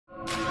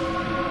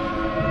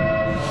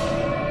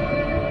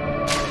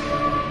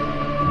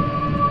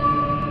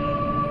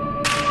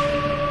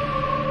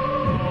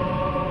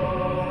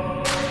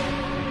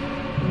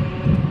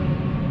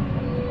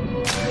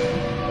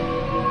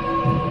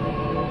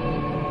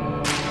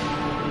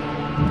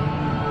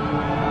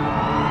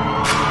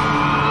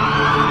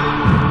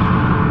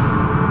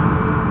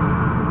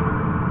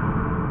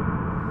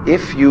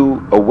if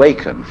you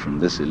awaken from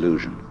this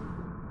illusion,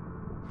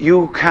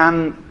 you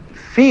can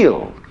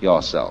feel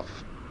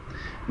yourself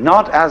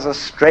not as a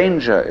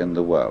stranger in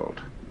the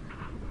world,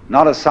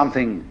 not as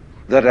something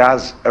that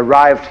has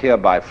arrived here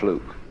by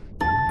fluke,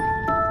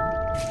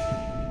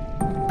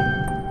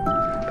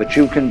 but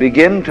you can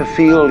begin to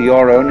feel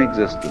your own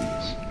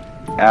existence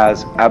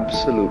as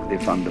absolutely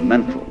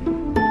fundamental.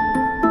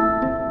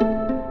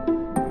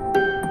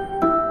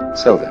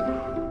 So then,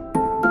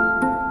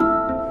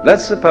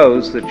 let's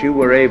suppose that you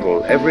were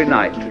able every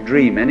night to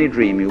dream any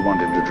dream you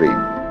wanted to dream,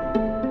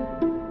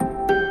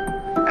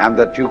 and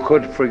that you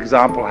could, for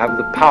example, have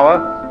the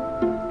power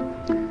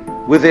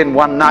within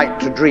one night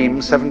to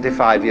dream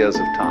 75 years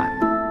of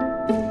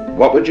time.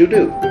 What would you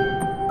do?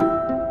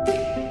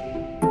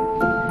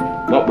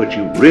 What would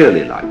you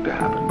really like to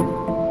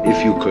happen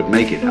if you could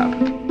make it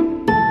happen?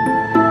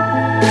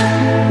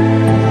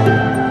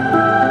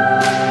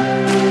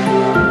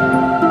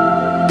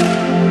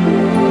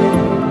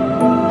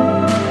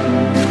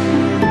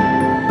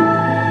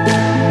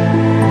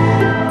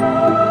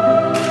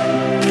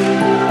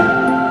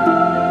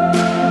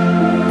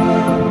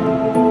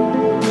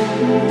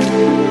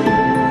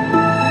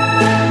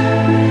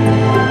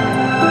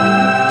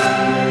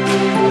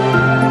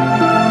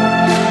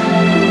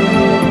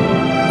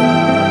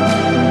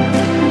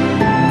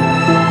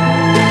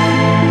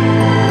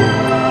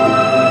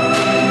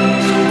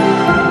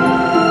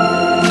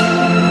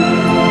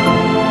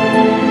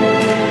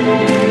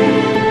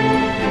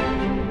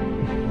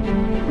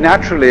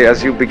 Naturally,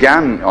 as you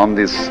began on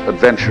this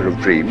adventure of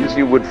dreams,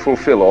 you would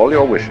fulfill all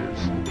your wishes.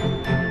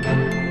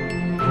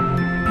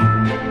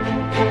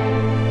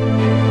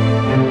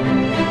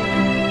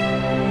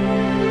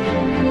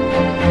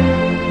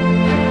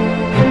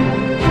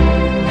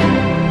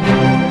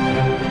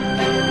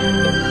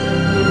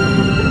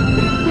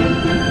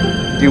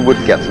 You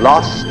would get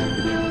lost,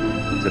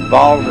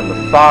 involved in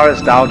the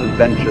farthest out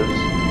adventures.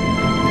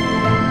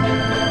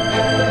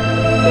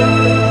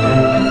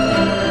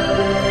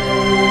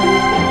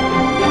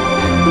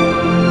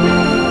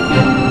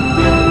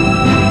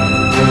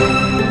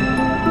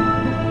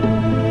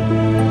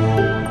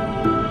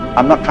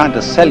 I'm not trying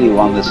to sell you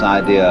on this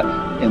idea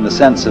in the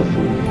sense of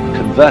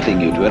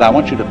converting you to it. I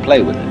want you to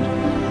play with it.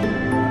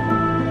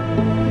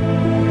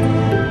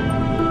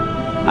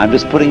 I'm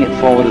just putting it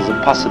forward as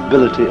a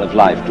possibility of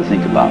life to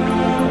think about.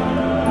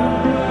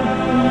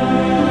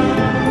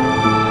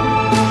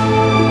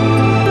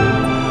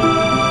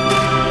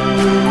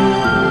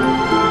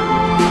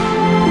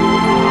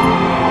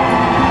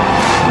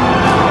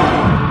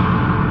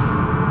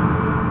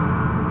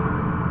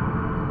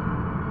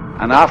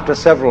 And after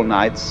several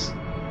nights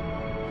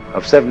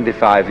of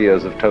 75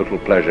 years of total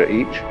pleasure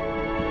each,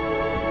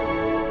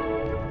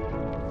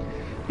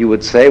 you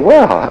would say,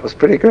 well, that was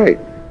pretty great.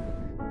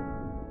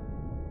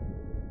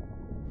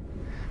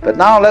 But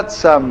now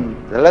let's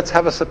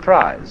have a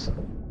surprise.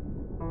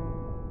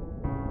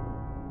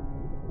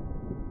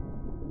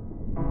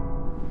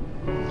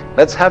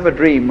 Let's have a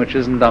dream which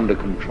isn't under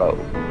control,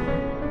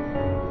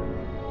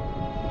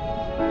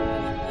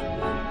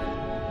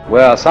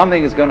 where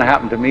something is going to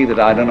happen to me that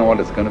I don't know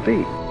what it's going to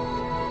be.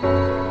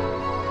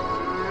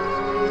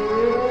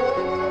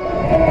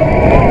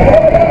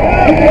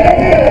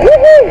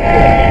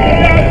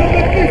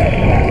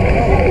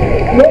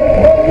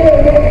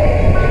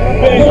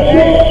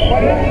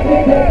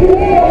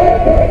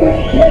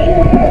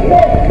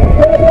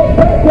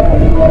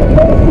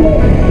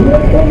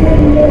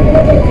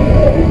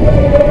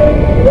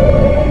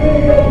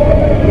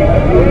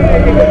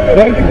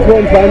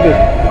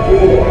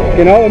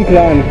 Genau im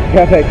Plan.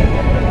 Perfekt.